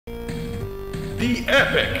the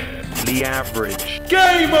epic, the average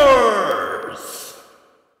gamers.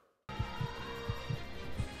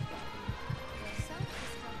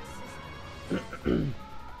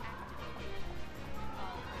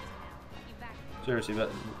 Seriously, but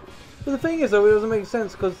the thing is, though, it doesn't make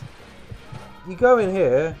sense because you go in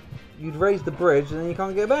here, you'd raise the bridge, and then you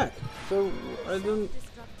can't get back. So I don't.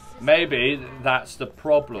 maybe that's the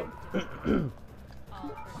problem.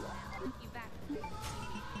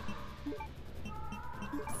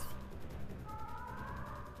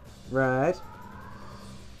 Right.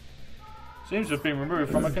 Seems to have been removed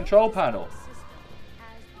from a control panel.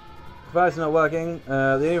 Device not working.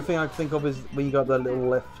 The only thing I can think of is when you got that little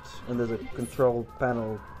left and there's a control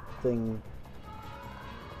panel thing.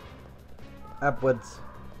 Upwards.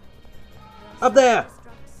 Up there!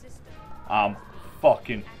 I'm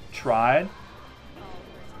fucking trying.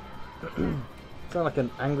 Sound like an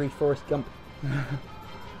angry Forrest Gump.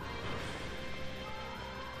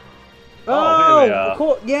 Oh, here we are. Of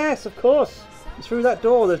course, yes, of course. It's through that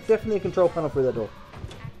door. There's definitely a control panel through that door.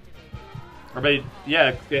 I mean,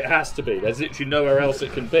 yeah, it has to be. There's literally nowhere else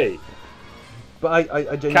it can be. But I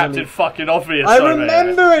genuinely... Captain fucking obvious. I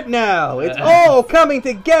remember it now. It's all coming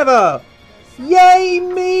together. Yay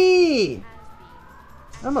me!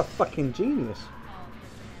 I'm a fucking genius.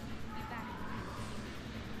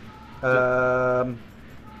 Oh,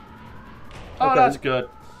 okay. that's good.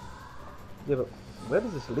 Yeah, but where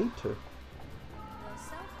does this lead to?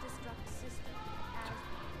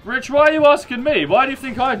 Rich, why are you asking me? Why do you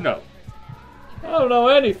think I'd know? I don't know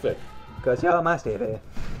anything. Because you're my Steve here.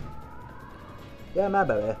 Yeah, my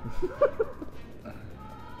baby.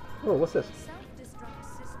 Oh, what's this?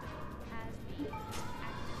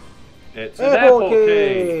 It's an airport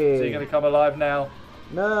key. So you're going to come alive now?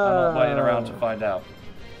 No. I'm not waiting around to find out.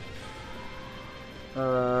 Do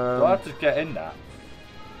I have to get in that?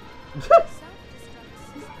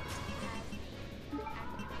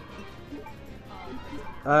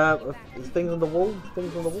 Things on the wall?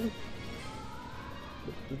 Things on the wall?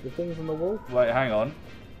 The things on the wall? Wait, hang on.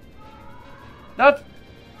 That's...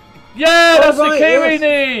 Yeah, that's right, the key yes. we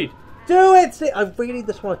need! Do it! See, I really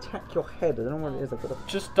just want to attack your head. I don't know what it is. I've got to...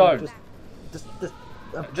 Just don't.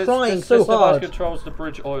 I'm trying this so system hard. controls the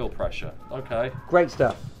bridge oil pressure. Okay. Great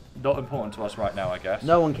stuff. Not important to us right now, I guess.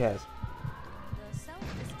 No one cares.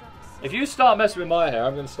 If you start messing with my hair,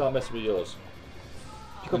 I'm going to start messing with yours.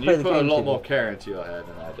 And you put a lot more care into your hair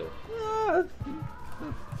than I do.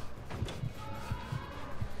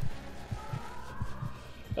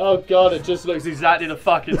 Oh god, it just looks exactly the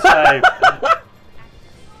fucking same.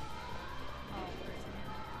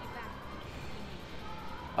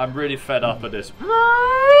 I'm really fed up at this.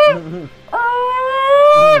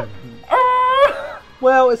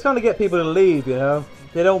 Well, it's trying to get people to leave, you know.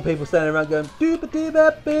 They don't want people standing around going doop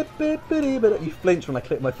doop beep beep beep beep. You flinch when I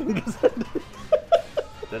click my fingers.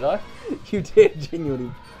 Did I? You did, genuinely.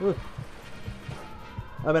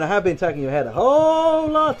 I mean, I have been attacking your head a whole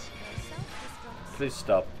lot. Please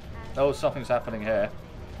stop. Oh, something's happening here.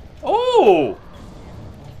 Oh!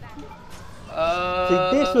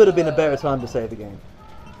 See, this would have been a better time to save the game.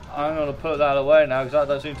 I'm going to put that away now because that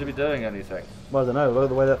doesn't seem to be doing anything. Well, I don't know. Look at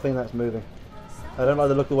the way that thing that's moving. I don't like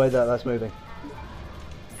the look of the way that that's moving.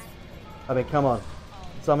 I mean, come on.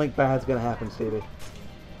 Something bad's going to happen, Stevie.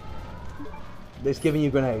 It's giving you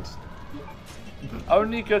grenades.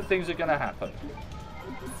 Only good things are going to happen.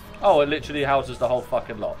 Oh, it literally houses the whole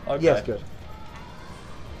fucking lot. Okay. Yes, good.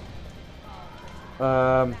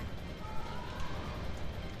 So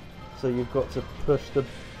you've got to push the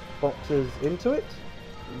boxes into it?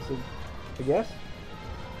 I guess?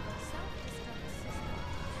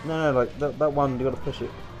 No, like that one, you got to push it.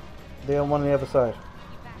 The one on the other side.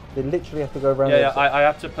 They literally have to go around. Yeah, I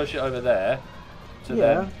have to push it over there. To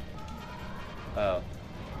then. Oh.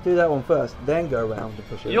 Do that one first, then go around and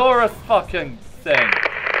push it. You're a fucking thing.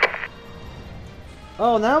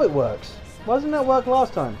 Oh, now it works. Why doesn't that work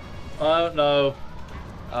last time? I don't know.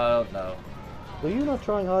 I don't know. Were you not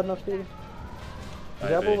trying hard enough, Stevie? Is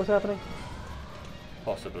that what was happening?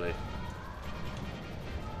 Possibly.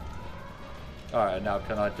 Alright, now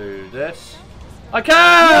can I do this? I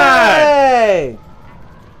can! Yay!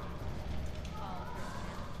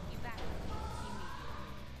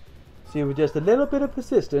 See, with just a little bit of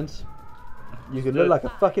persistence, you can look like a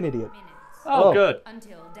fucking idiot. Oh, good.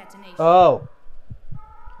 Oh.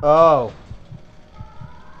 Oh.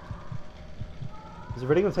 Is it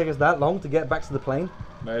really going to take us that long to get back to the plane?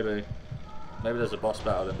 Maybe. Maybe there's a boss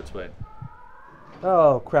battle in between.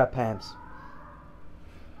 Oh, crap pants.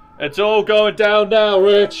 It's all going down now,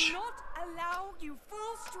 Rich. Not allow you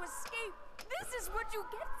fools to escape. This is what you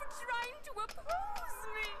get for trying to oppose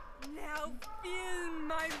me. Now feel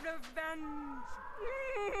my revenge.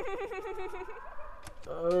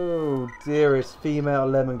 Oh, dearest female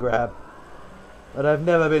lemon grab. But I've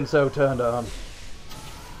never been so turned on.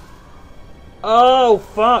 Oh,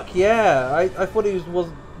 fuck, yeah. I thought he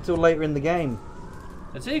wasn't until later in the game.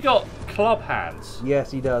 Has he got club hands?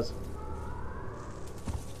 Yes, he does.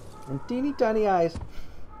 And teeny tiny eyes.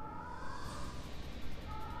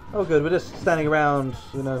 Oh, good. We're just standing around,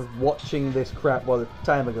 you know, watching this crap while the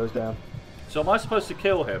timer goes down. So am I supposed to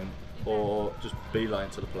kill him or just beeline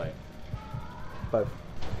to the plane? Both.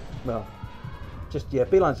 Well, just, yeah,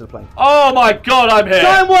 beeline to the plane. Oh my god, I'm here!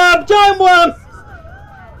 Time worm! Time worm!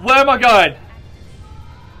 Where am I going?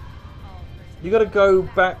 You gotta go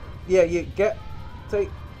back. Yeah, you get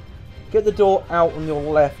the door out on your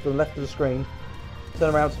left, on the left of the screen.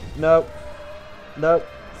 Turn around. No. No.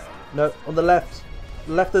 No. On the left.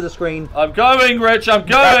 Left of the screen. I'm going, Rich, I'm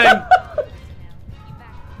going!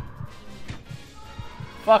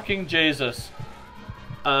 Fucking Jesus.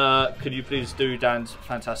 Could you please do Dan's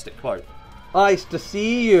fantastic quote? Nice to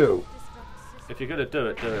see you. If you're gonna do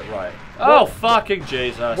it right. Oh, fucking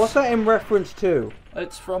Jesus. What's that in reference to?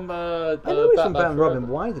 It's from, I know it's from Batman Robin.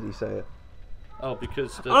 Forever. Why did he say it? Oh,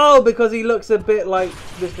 because... Oh, because he looks a bit like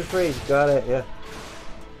Mr. Freeze. Got it, yeah.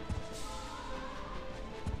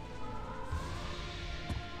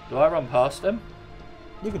 Do I run past him?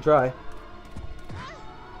 You can try.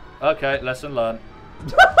 Okay, lesson learned.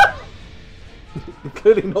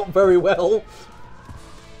 Clearly not very well.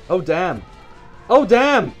 Oh, damn. Oh,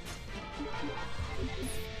 damn!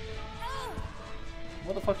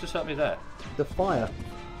 What the fuck just hurt me there? The fire.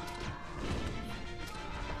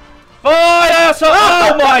 Fire!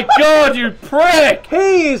 Oh my god, you prick!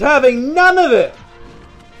 He is having none of it!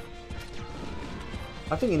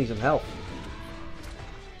 I think he needs some help.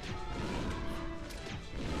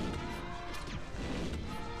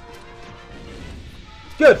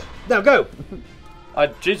 Good! Now go!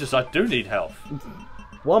 Jesus, I do need health.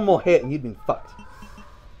 One more hit and you'd been fucked.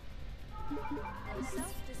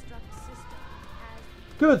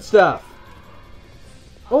 Good stuff.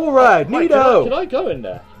 Alright, Wait, neato! can I go in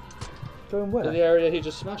there? Go in where? In the area he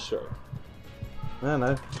just smashed through? I don't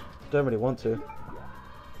know. Don't really want to.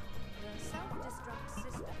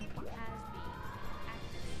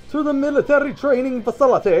 To the military training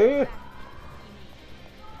facility!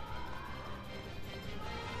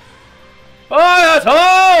 Fire at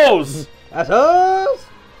holes! At us!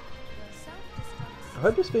 I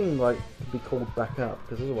hope this thing like could be called back up,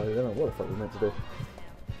 because otherwise I don't know what the fuck we're meant to do.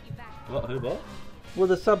 What? Who what? Well,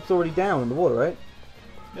 the sub's already down in the water, right?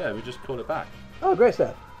 Yeah, we just called it back. Oh, great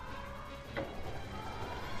stuff.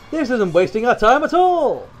 This isn't wasting our time at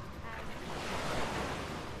all!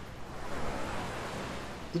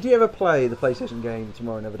 Did you ever play the PlayStation game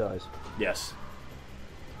Tomorrow Never Dies? Yes.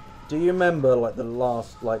 Do you remember like the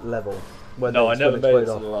last like level? When No, the I never explode made it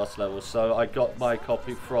to off? the last level, so I got my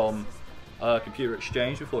copy from Computer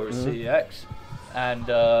Exchange before it was CEX,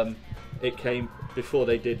 and it came before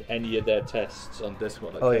they did any of their tests on disc.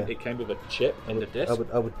 It came with a chip in the disc.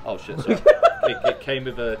 I would. Oh shit! Sorry. it came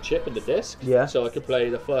with a chip in the disc. Yeah. So I could play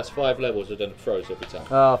the first 5 levels and then it froze every time.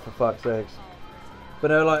 Oh, for fuck's sakes!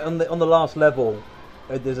 But no, like on the last level,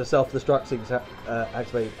 there's a self-destruct sequence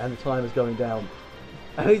activated, and the time is going down,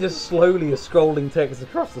 and he just slowly is scrolling text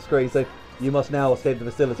across the screen saying, "You must now escape the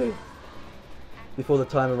facility before the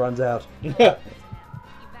timer runs out.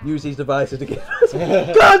 Use these devices to get."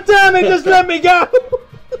 God damn it! Just let me go.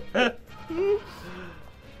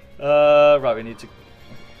 Right, we need to.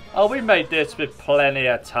 Oh, we made this with plenty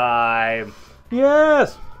of time.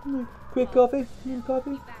 Yes. Quick coffee. Need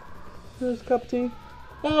coffee. There's a cup of tea.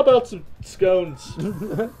 How about some scones?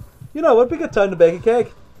 You know what? It'd be a good time to bake a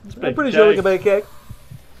cake. I'm pretty sure we can bake a cake.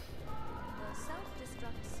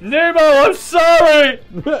 Nemo, I'm sorry!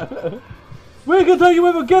 We can take you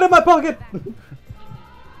with us. Get in my pocket.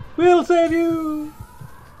 We'll save you.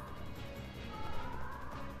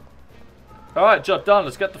 Alright, job done.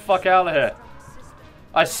 Let's get the fuck out of here.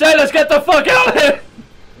 I said let's get the fuck out of here!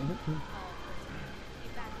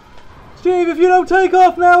 Steve, if you don't take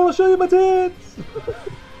off now, I'll show you my tits.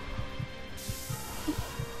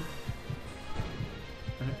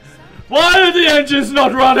 Why are the engines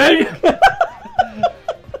not running?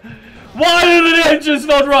 Why are the engines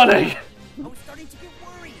not running? I was starting to get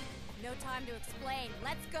worried. No time to explain.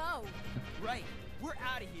 Let's go. Right, we're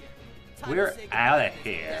out of here. Time We're to say out goodbye of to the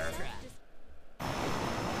here. death trap.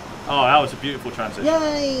 Oh, that was a beautiful transition.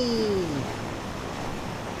 Yay!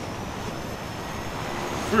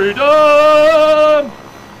 Freedom!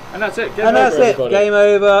 And that's it. Game And that's over, it. everybody. Game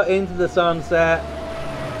over. Into the sunset.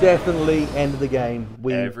 Definitely end of the game.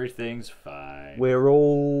 Everything's fine. fine. We're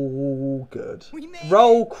all good. We made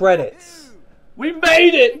Roll it. credits. We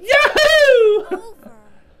made it! Yahoo! Over.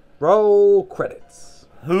 Roll credits.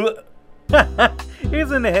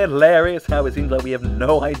 Isn't it hilarious how it seems like we have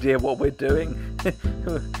no idea what we're doing?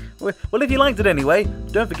 Well, if you liked it anyway,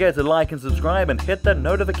 don't forget to like and subscribe and hit that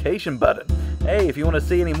notification button. Hey, if you want to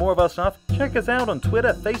see any more of our stuff, check us out on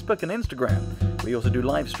Twitter, Facebook and Instagram. We also do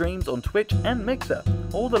live streams on Twitch and Mixer.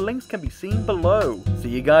 All the links can be seen below. See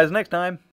you guys next time.